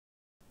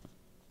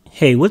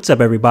Hey, what's up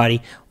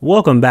everybody?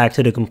 Welcome back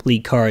to the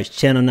Complete Cards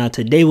channel. Now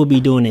today we'll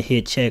be doing a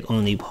hit check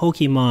on the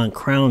Pokemon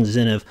Crown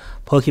Zenith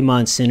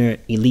Pokemon Center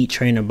Elite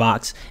Trainer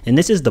box, and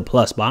this is the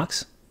plus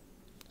box.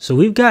 So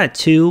we've got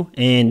two,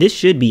 and this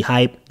should be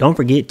hype. Don't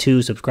forget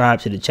to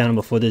subscribe to the channel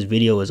before this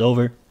video is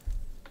over.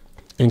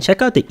 And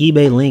check out the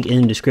eBay link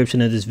in the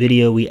description of this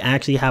video. We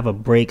actually have a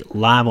break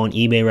live on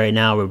eBay right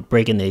now. We're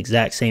breaking the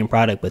exact same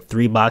product with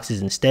 3 boxes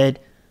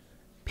instead.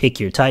 Pick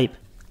your type.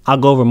 I'll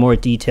go over more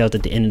details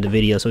at the end of the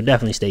video, so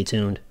definitely stay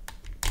tuned.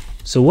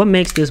 So what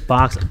makes this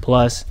box a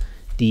plus?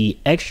 The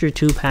extra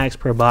 2 packs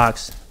per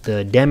box,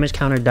 the damage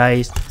counter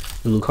dice,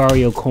 the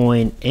Lucario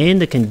coin,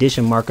 and the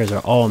condition markers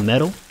are all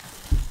metal.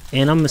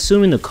 And I'm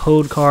assuming the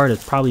code card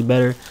is probably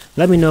better.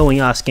 Let me know when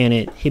y'all scan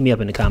it. Hit me up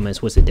in the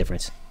comments. What's the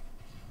difference?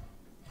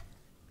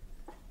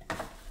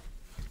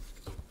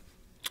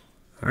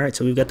 Alright,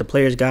 so we've got the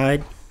player's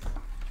guide.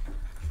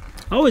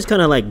 I always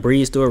kind of like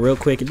breeze through it real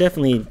quick. It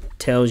definitely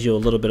tells you a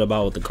little bit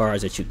about the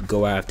cards that you can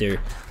go after.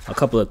 A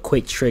couple of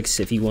quick tricks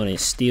if you want to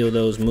steal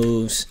those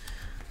moves,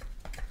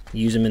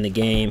 use them in the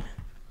game.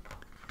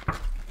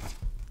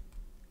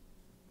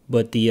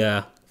 But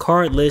the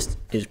card list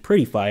is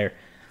pretty fire.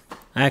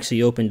 I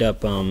actually opened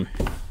up the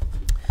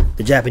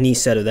Japanese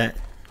set of that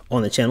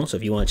on the channel, so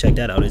if you want to check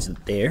that out, it's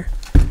there.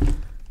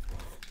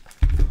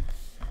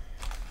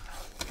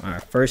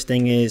 Alright, first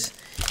thing is,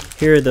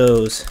 here are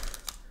those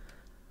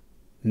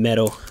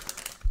metal,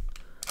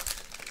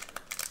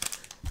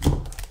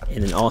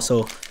 and then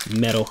also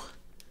metal,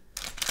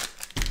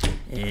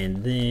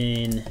 and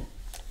then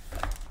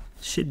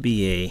should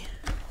be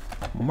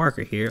a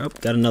marker here. Oh,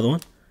 got another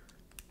one.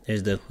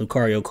 There's the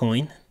Lucario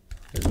coin.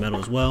 There's metal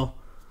as well.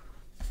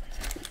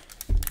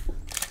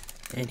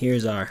 And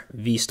here's our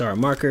VStar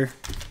marker.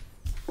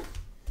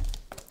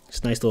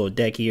 It's a nice little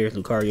deck here.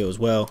 Lucario as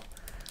well.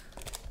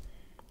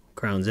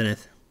 Crown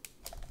Zenith.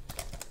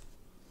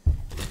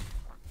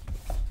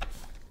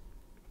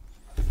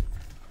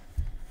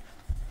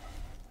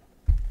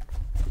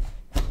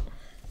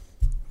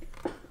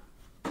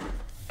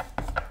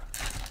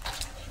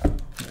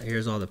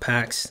 Here's all the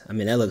packs. I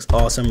mean, that looks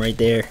awesome right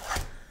there.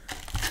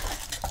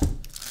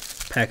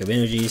 Pack of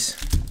energies.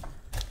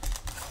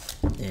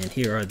 And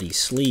here are the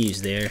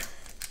sleeves there.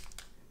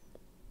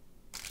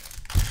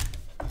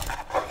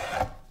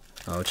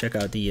 Oh, check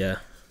out the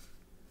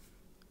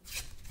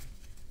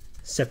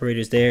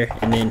separators there.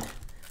 And then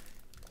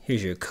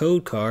here's your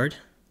code card.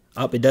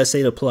 Oh, it does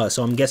say the plus,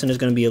 so I'm guessing there's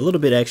going to be a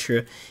little bit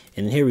extra.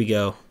 And here we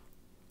go.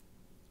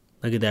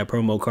 Look at that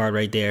promo card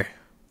right there.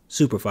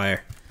 Super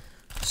fire.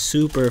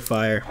 Super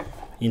fire.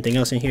 Anything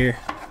else in here?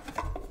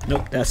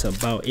 Nope, that's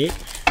about it.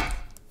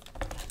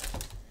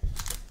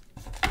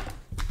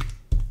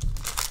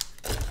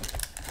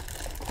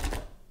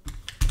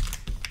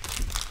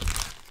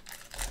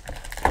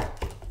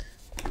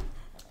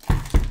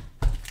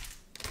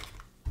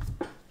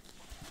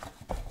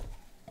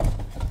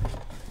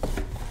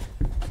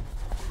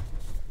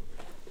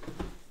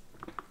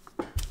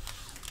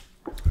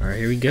 All right,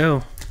 here we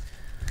go.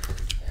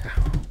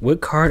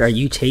 What card are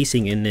you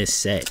chasing in this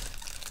set?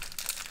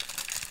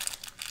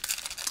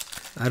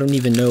 I don't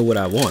even know what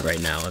I want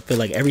right now. I feel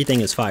like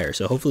everything is fire,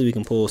 so hopefully we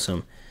can pull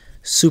some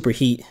super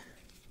heat.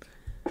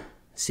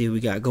 See what we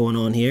got going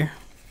on here.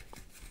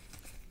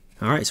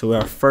 All right, so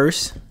our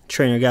first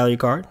trainer gallery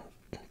card,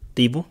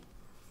 Thievul.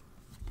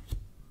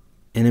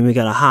 And then we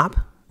got a hop.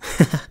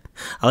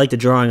 I like the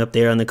drawing up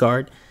there on the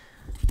card.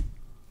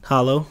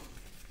 Hollow.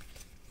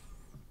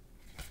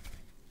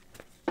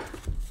 I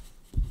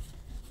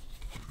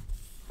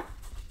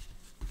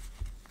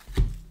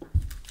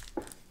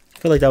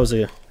feel like that was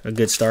a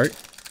good start.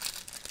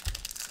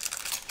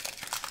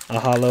 A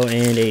hollow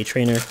and a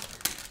trainer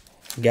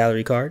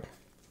gallery card.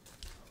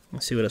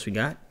 Let's see what else we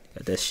got.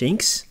 Got the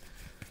Shinx,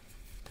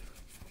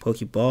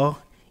 Pokeball,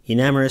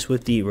 Enamorous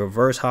with the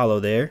reverse hollow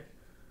there.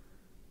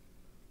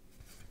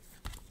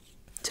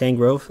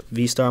 Tangrowth,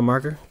 VStar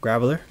marker,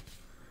 Graveler.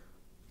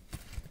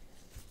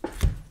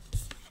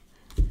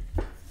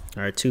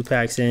 Alright, 2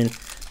 packs in.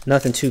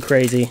 Nothing too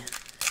crazy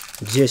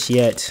just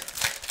yet.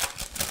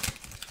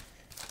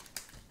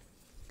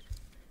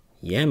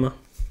 Yama.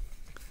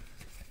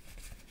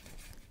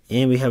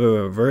 And we have a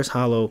reverse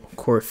hollow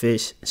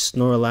Corphish,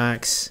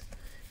 Snorlax,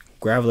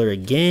 Graveler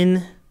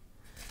again.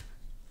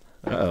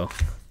 Uh-oh.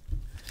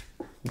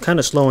 I'm kind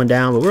of slowing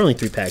down, but we're only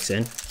 3 packs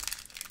in.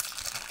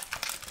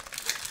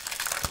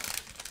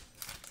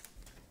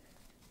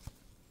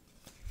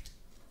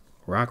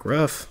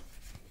 Rockruff,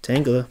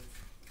 Tangela,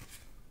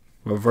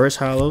 reverse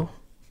hollow,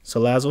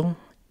 Salazzle,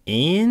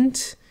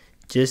 and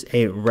just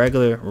a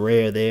regular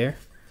rare there.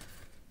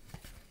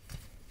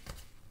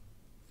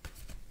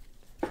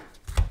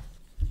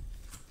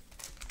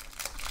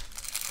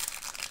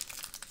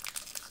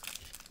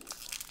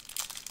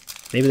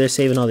 Maybe they're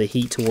saving all the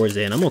heat towards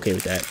the end. I'm okay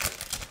with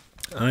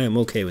that. I am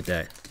okay with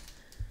that.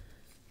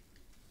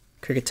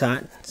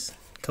 Kricketot,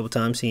 a couple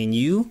times seeing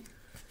you.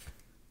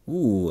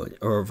 Ooh,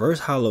 a reverse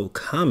hollow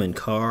common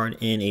card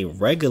and a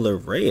regular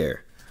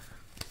rare.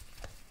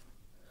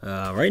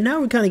 Right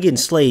now we're kind of getting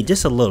slayed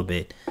just a little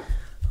bit.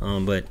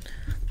 But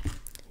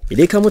it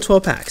did come with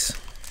 12 packs.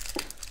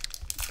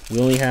 We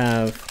only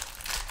have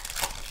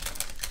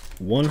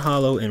one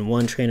holo and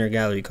one trainer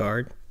gallery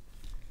card.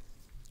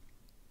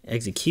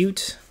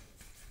 Execute.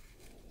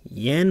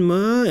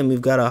 Yanma, and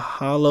we've got a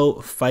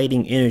holo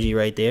fighting energy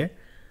right there.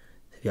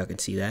 If y'all can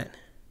see that.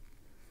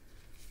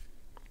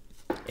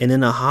 And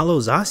then a holo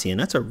Zacian.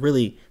 That's a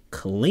really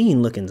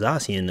clean looking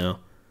Zacian though.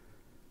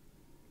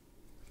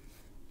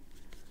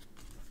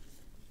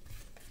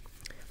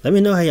 Let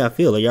me know how y'all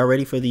feel. Are y'all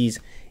ready for these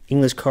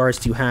English cards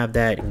to have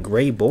that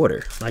gray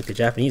border like the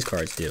Japanese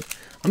cards do?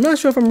 I'm not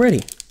sure if I'm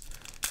ready.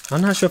 I'm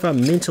not sure if I'm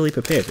mentally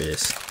prepared for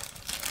this.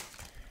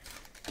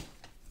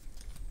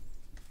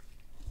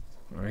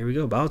 All right, here we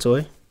go.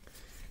 Baltoy.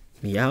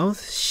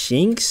 Meowth,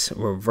 Shinx,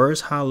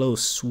 reverse holo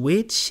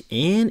switch,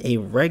 and a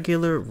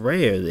regular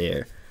rare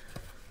there.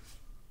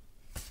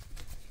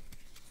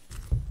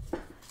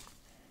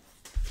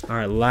 All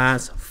right,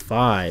 last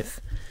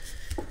 5.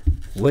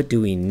 What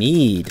do we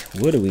need?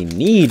 What do we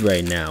need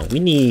right now? We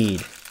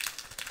need,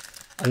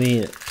 I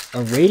mean,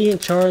 a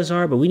Radiant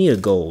Charizard, but we need a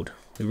gold.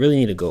 We really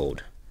need a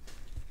gold.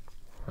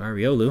 All right,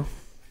 Riolu.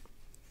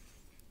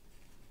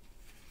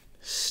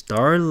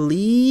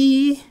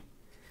 Starly.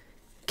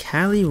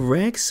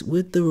 Calyrex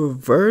with the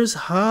reverse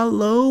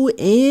holo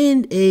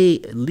and a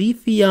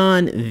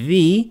Leafeon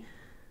V.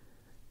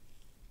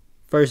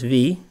 First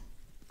V.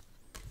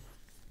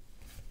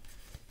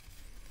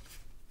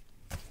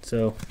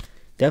 So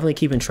definitely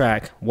keeping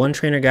track. One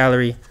trainer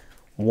gallery,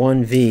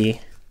 one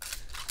V.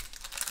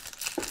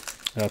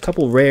 A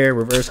couple rare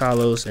reverse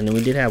holos, and then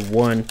we did have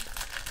one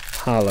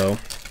holo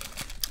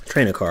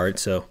trainer card.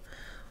 So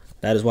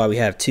that is why we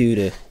have 2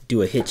 to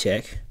do a hit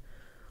check.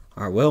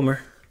 All right,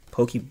 Wilmer.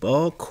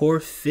 Pokeball,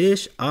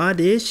 Corphish,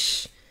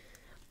 Oddish,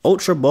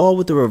 Ultra Ball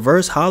with the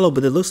reverse holo,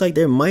 but it looks like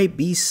there might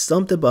be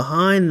something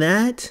behind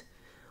that.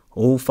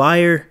 Oh,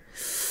 fire.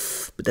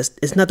 But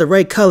it's not the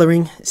right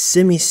coloring.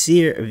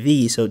 Semi-Seer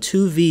V. So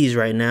 2 Vs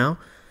right now.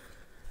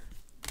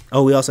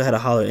 Oh, we also had a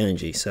holo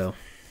energy, so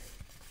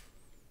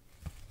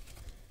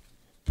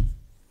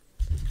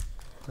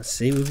let's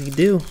see what we can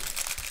do.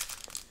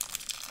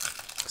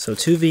 So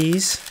 2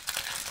 Vs,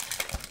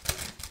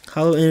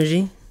 holo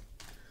energy.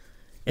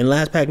 And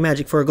last pack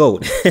magic for a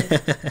gold.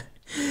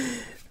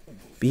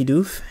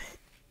 Bidoof,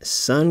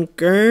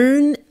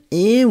 Sunkern,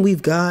 and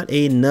we've got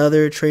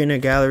another trainer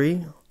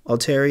gallery,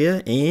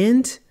 Altaria,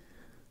 and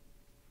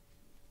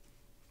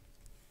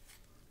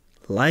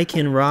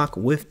Lycanroc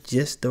with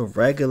just the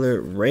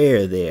regular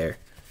rare there.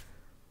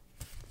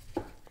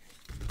 All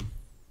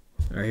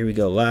right, here we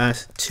go.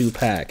 Last 2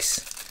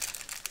 packs.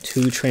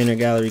 2 trainer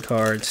gallery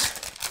cards,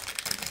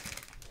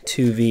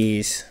 2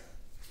 Vs,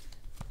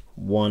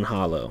 1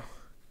 holo.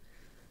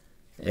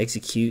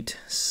 Execute,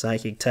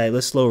 Psychic type.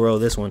 Let's slow roll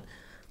this one.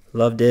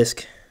 Love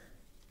Disc,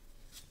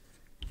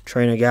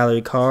 trainer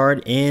gallery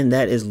card, and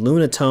that is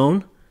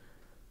Lunatone.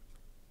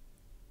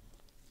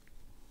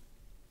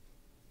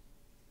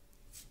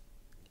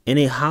 And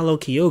a holo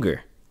Kyogre.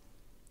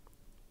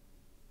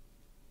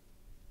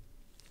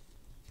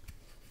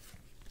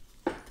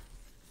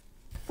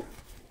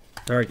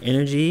 Dark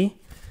Energy.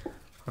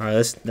 All right,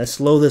 let's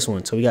slow this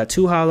one. So we got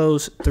 2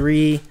 holos,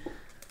 3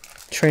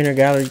 trainer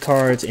gallery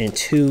cards, and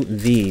 2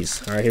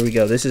 Vs. All right, here we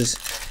go. This is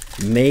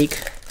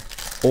make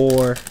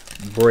or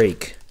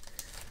break.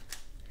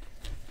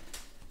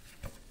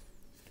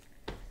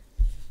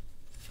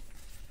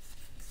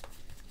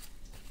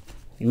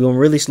 We're going to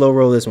really slow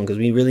roll this one because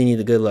we really need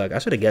the good luck. I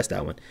should have guessed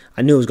that one.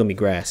 I knew it was going to be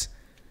grass.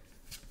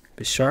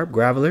 But Sharp,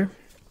 Graveler.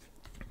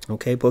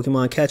 Okay,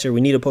 Pokemon catcher.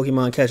 We need a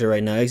Pokemon catcher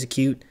right now.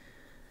 Execute.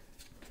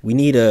 We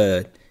need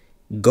a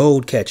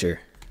gold catcher.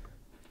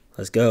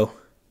 Let's go.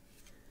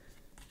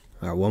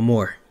 All right, one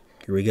more.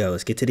 Here we go.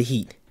 Let's get to the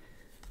heat.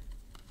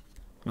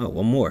 Oh,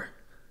 one more.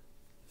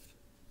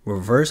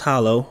 Reverse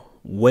holo,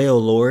 Whale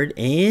Lord,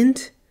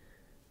 and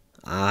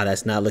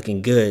that's not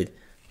looking good.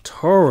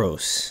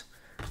 Tauros.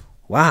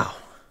 Wow.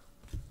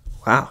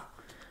 Wow.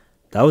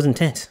 That was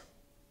intense.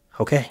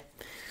 Okay.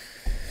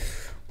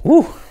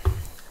 Woo.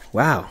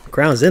 Wow.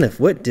 Crown Zenith.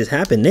 What just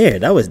happened there?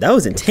 That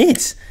was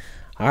intense.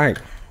 All right.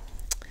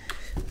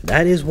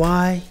 That is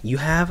why you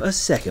have a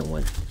second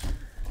one.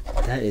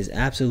 That is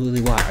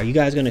absolutely why. Are you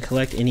guys going to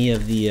collect any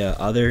of the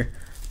other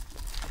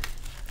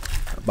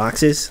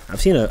boxes?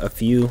 I've seen a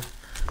few.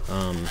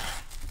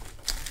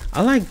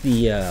 I like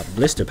the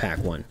blister pack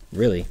one,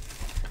 really.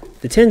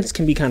 The tins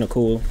can be kind of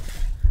cool,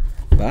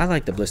 but I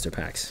like the blister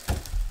packs.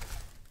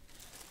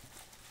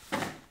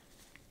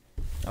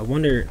 I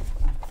wonder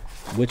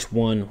which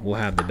one will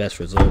have the best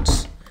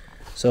results.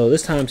 So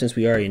this time, since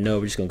we already know,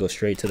 we're just going to go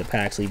straight to the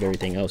packs, leave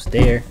everything else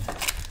there.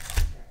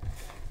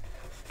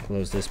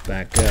 Close this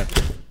back up.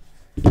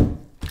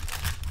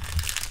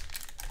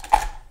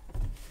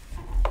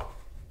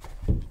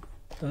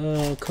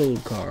 Oh,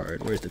 code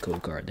card. Where's the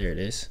code card? There it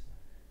is.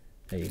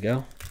 There you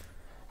go.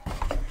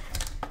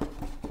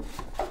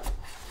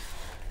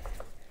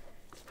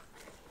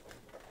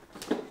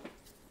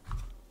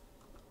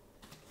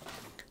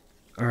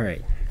 All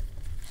right.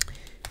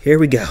 Here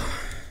we go.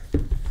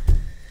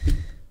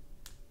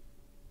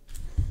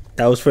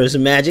 That was for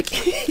some magic.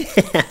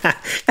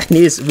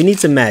 We need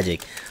some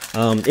magic.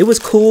 It was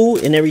cool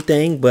and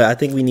everything, but I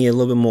think we need a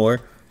little bit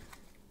more.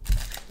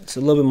 It's a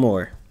little bit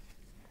more.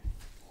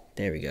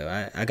 There we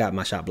go. I got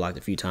my shot blocked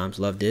a few times.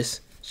 Love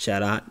this.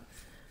 Shout out.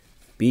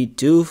 Beat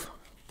Doof.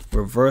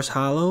 Reverse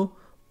Hollow.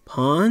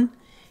 Pawn.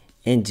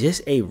 And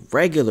just a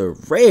regular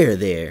rare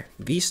there.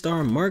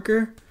 VStar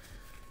marker.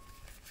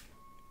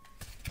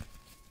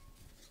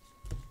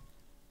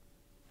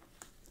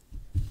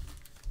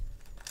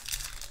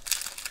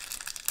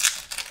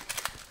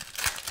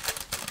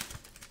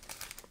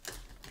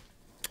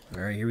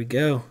 All right, here we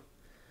go.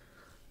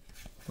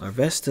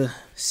 Larvesta,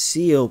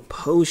 Seal,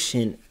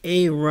 Potion,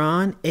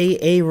 Aaron,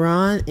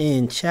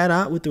 and chat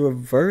out with the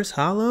reverse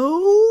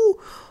hollow.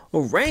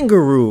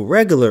 Oranguru,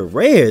 regular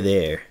rare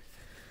there.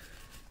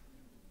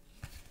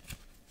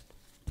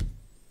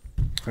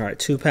 All right,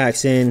 2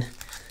 packs in.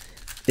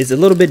 It's a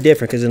little bit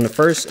different because in the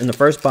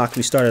first box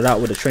we started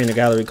out with a trainer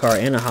gallery card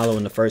and a hollow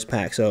in the first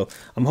pack. So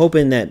I'm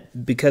hoping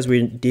that because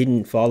we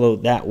didn't follow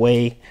that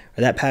way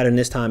or that pattern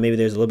this time, maybe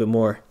there's a little bit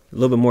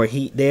more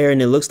heat there,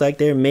 and it looks like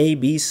there may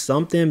be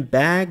something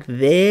back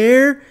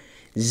there.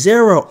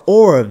 Zero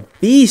or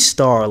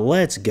VStar.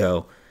 Let's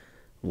go.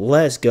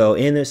 Let's go.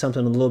 And there's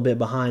something a little bit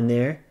behind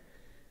there.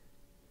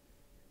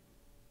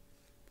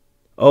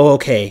 Oh,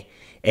 okay.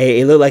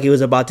 It looked like it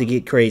was about to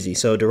get crazy.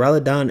 So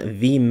Duraludon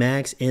V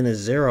Max and a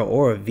Zero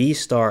or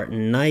VStar.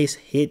 Nice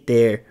hit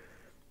there.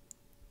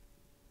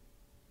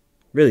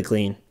 Really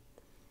clean.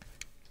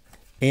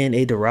 And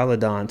a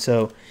Duraludon.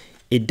 So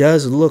it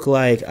does look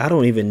like, I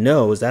don't even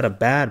know, is that a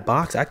bad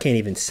box? I can't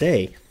even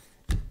say.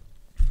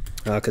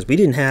 Because we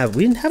didn't have a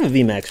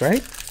VMAX,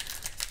 right?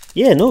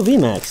 Yeah, no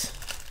VMAX.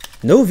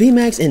 No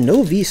VMAX and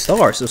no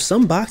VStar. So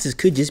some boxes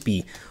could just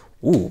be,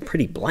 ooh,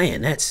 pretty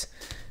bland. That's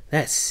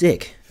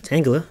sick.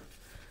 Tangela.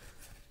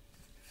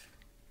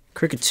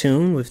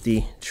 Cricketune with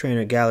the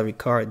trainer gallery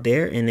card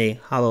there and a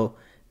hollow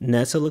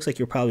Nessa. Looks like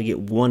you'll probably get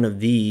one of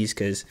these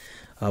because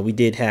we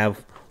did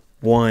have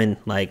one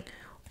like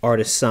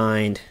artist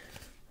signed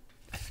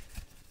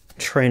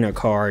trainer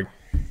card,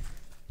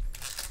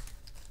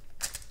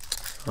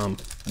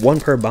 one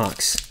per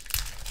box,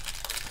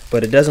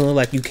 but it doesn't look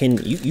like you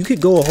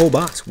could go a whole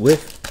box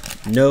with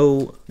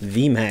no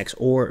VMAX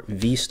or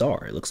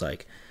VStar. It looks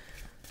like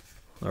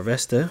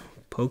Larvesta,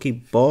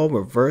 Pokeball,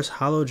 reverse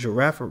hollow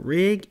giraffe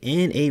rig,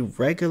 and a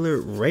regular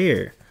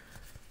rare.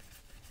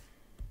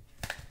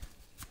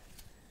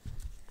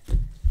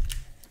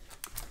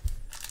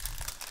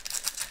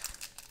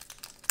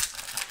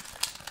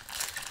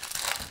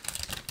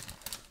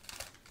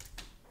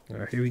 All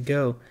right, here we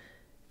go.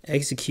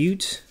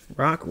 Execute,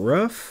 Rock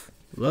Ruff,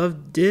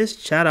 love this,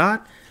 shout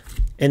out.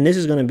 And this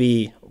is going to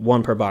be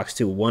one per box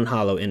too, one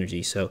hollow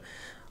energy. So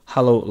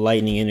hollow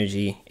lightning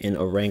energy in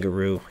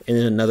Oranguru, and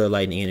then another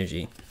lightning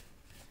energy.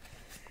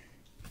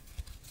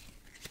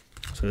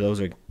 So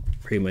those are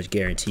pretty much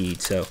guaranteed.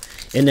 So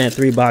in that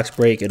 3-box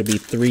break, it'll be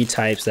 3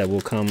 types that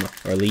will come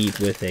or leave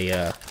with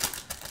a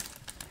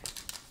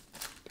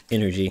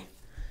energy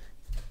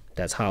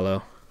that's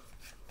hollow.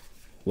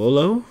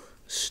 Wolo.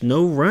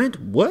 Snow Runt?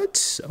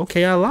 What?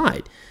 Okay, I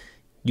lied.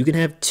 You can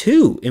have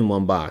 2 in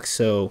one box.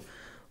 So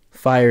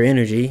fire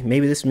energy.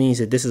 Maybe this means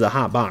that this is a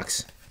hot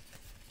box.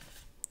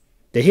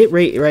 The hit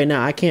rate right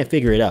now, I can't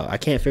figure it out. I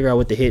can't figure out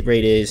what the hit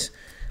rate is.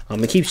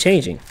 It keeps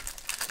changing.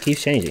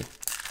 Keeps changing.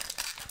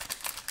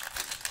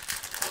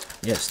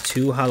 Yes,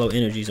 2 hollow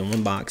energies in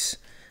one box.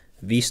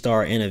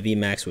 VStar and a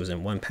VMAX was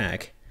in one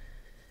pack.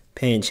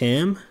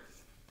 Pancham.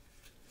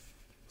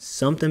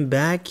 Something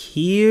back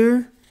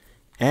here.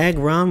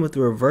 Aggron with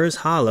the reverse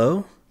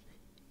hollow.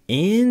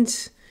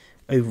 And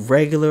a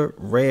regular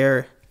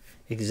rare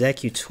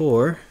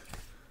Executor.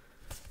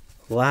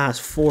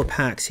 Last 4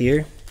 packs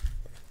here.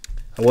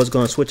 I was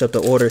going to switch up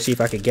the order, see if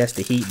I could guess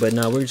the heat, but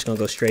no, we're just going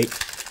to go straight.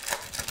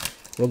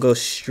 We'll go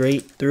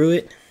straight through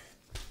it.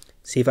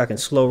 See if I can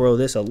slow roll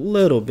this a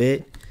little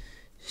bit.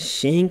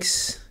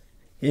 Shinx,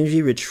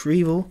 energy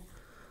retrieval.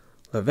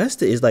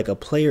 Larvesta is like a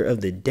player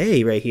of the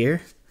day right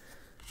here.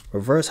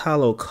 Reverse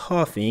hollow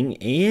coughing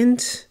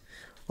and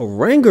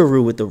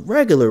Oranguru with the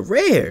regular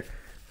rare.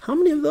 How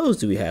many of those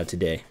do we have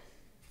today?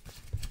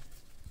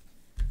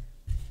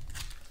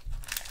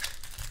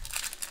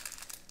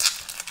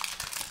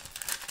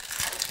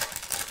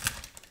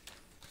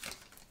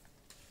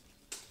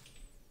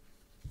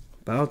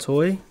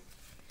 Baltoy.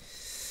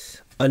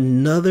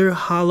 Another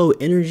hollow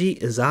energy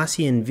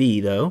Zacian V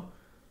though.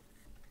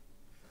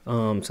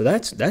 So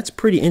that's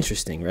pretty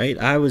interesting, right?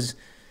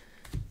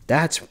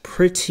 That's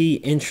pretty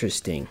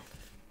interesting.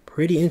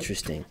 Pretty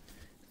interesting.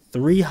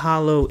 3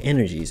 hollow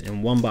energies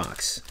in one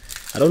box.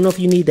 I don't know if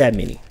you need that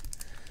many.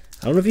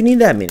 I don't know if you need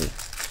that many.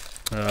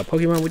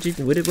 Pokemon,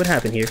 what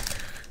happened here?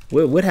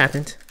 What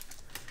happened?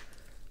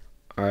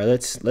 All right,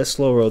 let's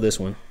slow roll this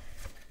one.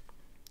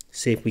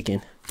 See if we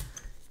can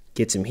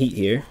get some heat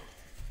here.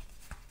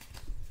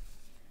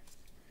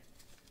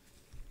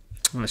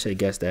 I should have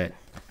guessed that.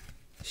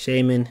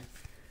 Shaman,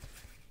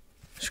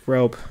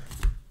 Screlp,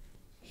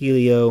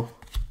 Helio,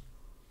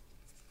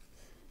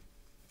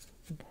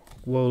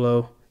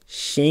 Wolo,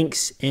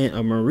 Shinx, and a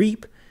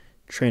Mareep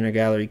trainer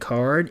gallery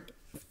card,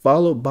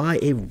 followed by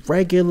a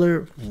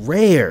regular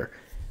rare.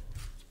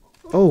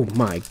 Oh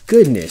my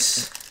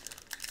goodness.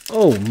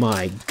 Oh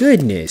my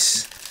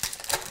goodness.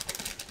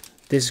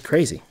 This is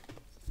crazy.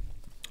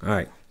 All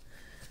right.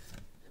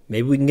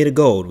 Maybe we can get a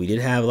gold. We did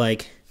have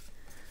like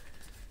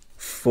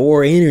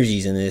 4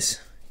 energies in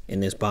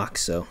this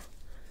box, so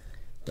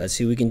let's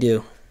see what we can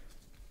do.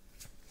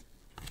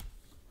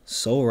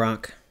 Soul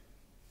Rock,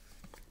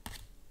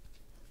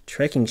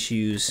 Trekking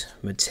Shoes,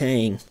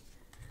 Matang,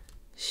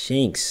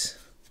 Shinx,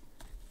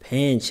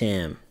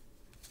 Pancham,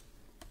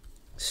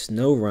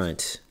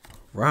 Snorunt,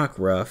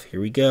 Rockruff, here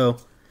we go,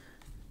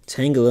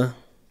 Tangela,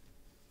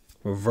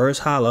 Reverse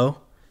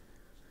Hollow,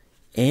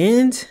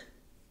 and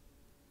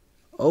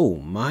oh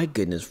my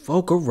goodness,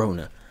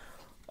 Volcarona.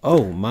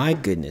 Oh my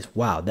goodness,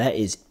 wow, that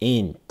is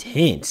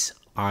intense.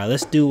 All right,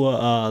 let's do a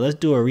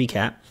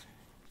recap.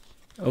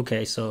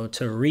 Okay, so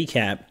to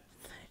recap,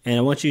 and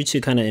I want you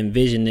to kind of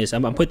envision this.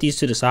 I'm gonna put these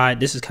to the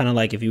side. This is kind of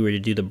like if you were to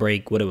do the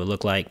break, what it would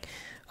look like.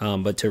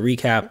 But to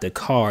recap the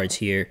cards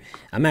here,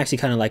 I'm actually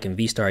kind of liking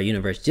VStar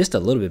Universe just a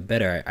little bit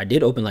better. I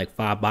did open like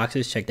 5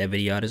 boxes. Check that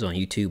video out, it's on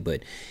YouTube.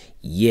 But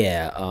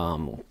yeah,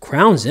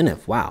 Crown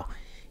Zenith, wow,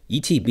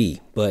 ETB.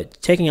 But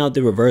checking out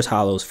the reverse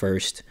hollows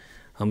first.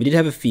 We did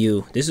have a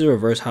few. This is a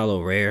reverse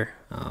hollow rare,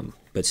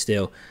 but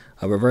still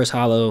a reverse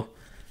hollow.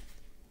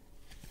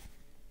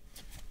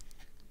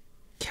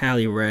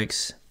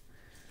 Calyrex,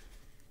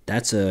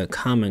 that's a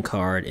common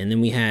card, and then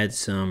we had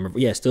some,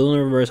 yeah, still in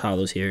the reverse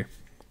hollows here.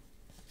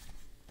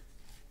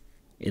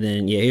 And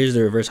then yeah, here's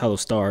the reverse hollow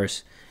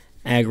stars,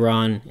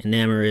 Aggron,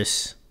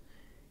 Enamorus,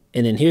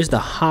 and then here's the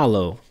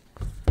hollow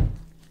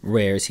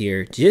rares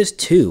here. Just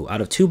 2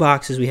 out of 2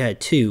 boxes. We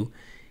had 2,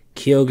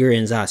 Kyogre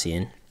and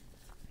Zacian.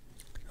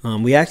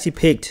 We actually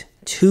picked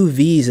 2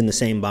 V's in the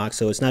same box,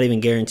 so it's not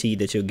even guaranteed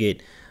that you'll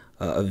get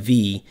a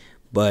V.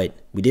 But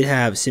we did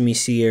have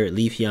Simisear,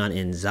 Leafeon,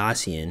 and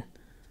Zacian.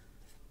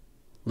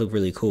 Look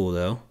really cool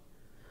though.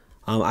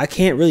 I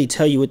can't really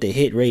tell you what the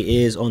hit rate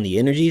is on the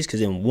energies,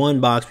 because in one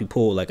box we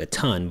pulled like a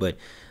ton, but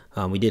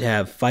we did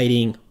have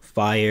fighting,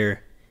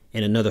 fire,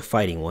 and another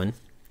fighting one.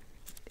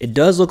 It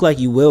does look like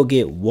you will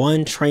get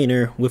 1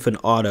 trainer with an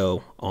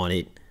auto on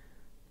it.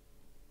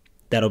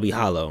 That'll be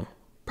hollow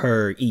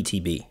per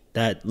ETB.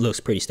 That looks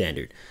pretty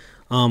standard.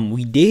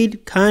 We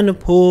did kind of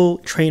pull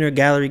trainer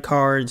gallery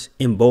cards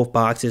in both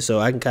boxes, so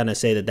I can kind of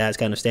say that that's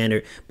kind of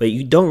standard, but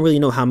you don't really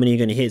know how many you're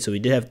going to hit. So we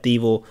did have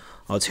Thievul,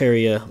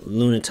 Altaria,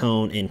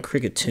 Lunatone, and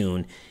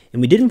Kricketune,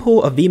 and we didn't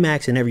pull a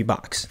VMAX in every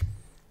box.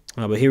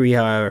 But here we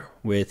are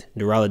with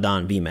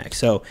Duraludon VMAX.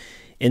 So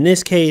in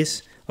this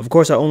case, of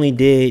course, I only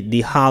did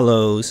the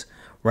hollows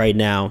right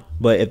now,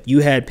 but if you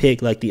had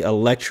picked like the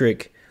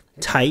electric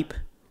type,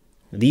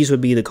 these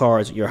would be the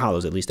cards, your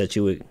hollows at least, that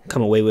you would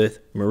come away with.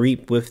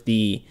 Mareep with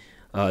the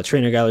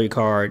trainer gallery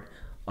card,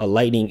 a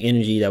lightning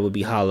energy that would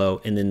be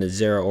hollow, and then the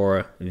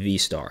Zeraora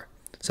VStar.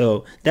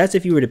 So that's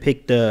if you were to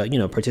pick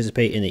the,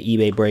 participate in the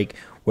eBay break,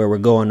 where we're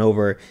going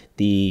over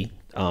the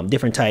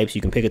different types.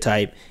 You can pick a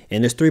type,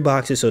 and there's 3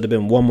 boxes, so there'd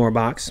been 1 more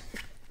box.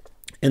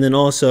 And then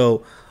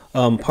also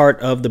part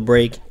of the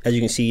break, as you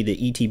can see, the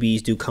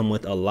ETBs do come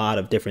with a lot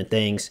of different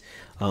things.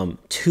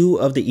 2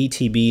 of the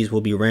ETBs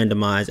will be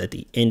randomized at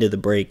the end of the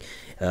break.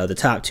 The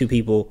top 2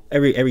 people,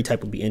 every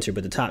type will be entered,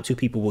 but the top 2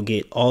 people will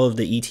get all of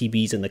the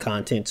ETBs and the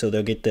content. So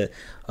they'll get the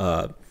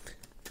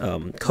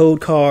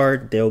code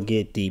card, they'll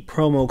get the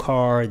promo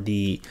card,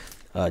 the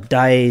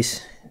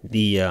dice,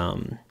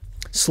 the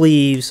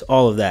sleeves,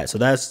 all of that. So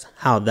that's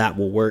how that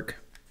will work.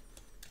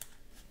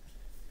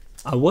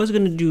 I was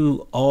going to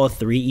do all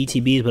 3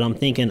 ETBs, but I'm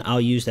thinking I'll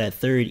use that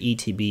 3rd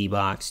ETB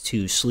box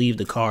to sleeve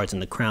the cards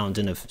and the crowns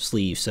in the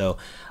sleeve. So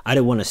I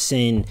didn't want to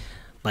send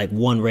like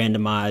 1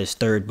 randomized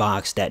 3rd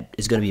box that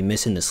is going to be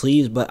missing the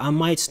sleeves, but I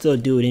might still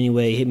do it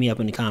anyway. Hit me up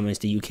in the comments.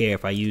 Do you care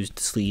if I use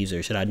the sleeves,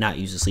 or should I not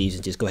use the sleeves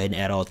and just go ahead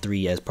and add all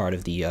 3 as part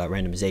of the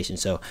randomization?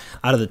 So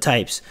out of the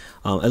types,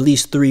 at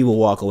least 3 will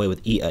walk away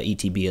with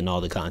ETB and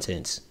all the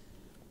contents.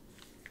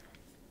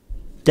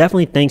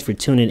 Definitely thanks for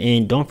tuning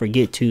in. Don't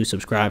forget to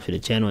subscribe to the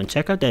channel and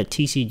check out that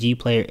TCG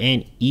player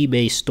and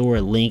eBay store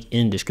link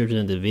in the description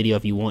of the video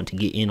if you want to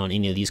get in on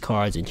any of these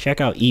cards, and check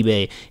out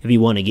eBay if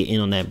you want to get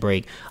in on that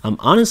break. I'm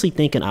honestly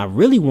thinking I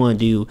really want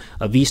to do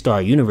a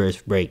VStar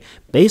Universe break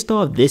based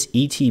off this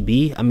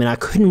ETB. I mean, I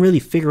couldn't really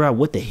figure out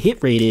what the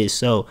hit rate is,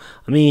 so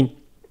I mean,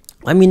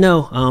 let me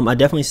know. I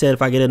definitely said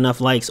if I get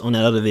enough likes on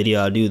that other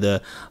video, I'll do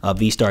the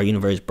VStar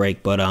Universe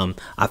break. But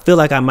I feel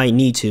like I might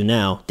need to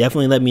now.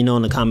 Definitely let me know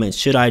in the comments.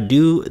 Should I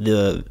do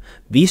the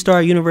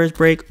VStar Universe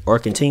break or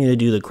continue to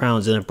do the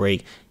Crown Zenith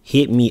break?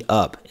 Hit me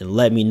up and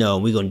let me know.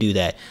 We're going to do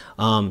that.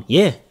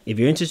 Yeah, if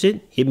you're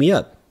interested, hit me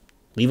up.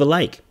 Leave a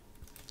like.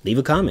 Leave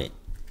a comment.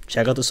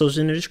 Check out the socials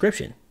in the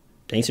description.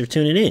 Thanks for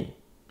tuning in.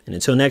 And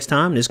until next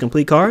time, this is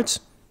Complete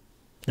Cards,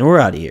 and we're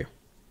out of here.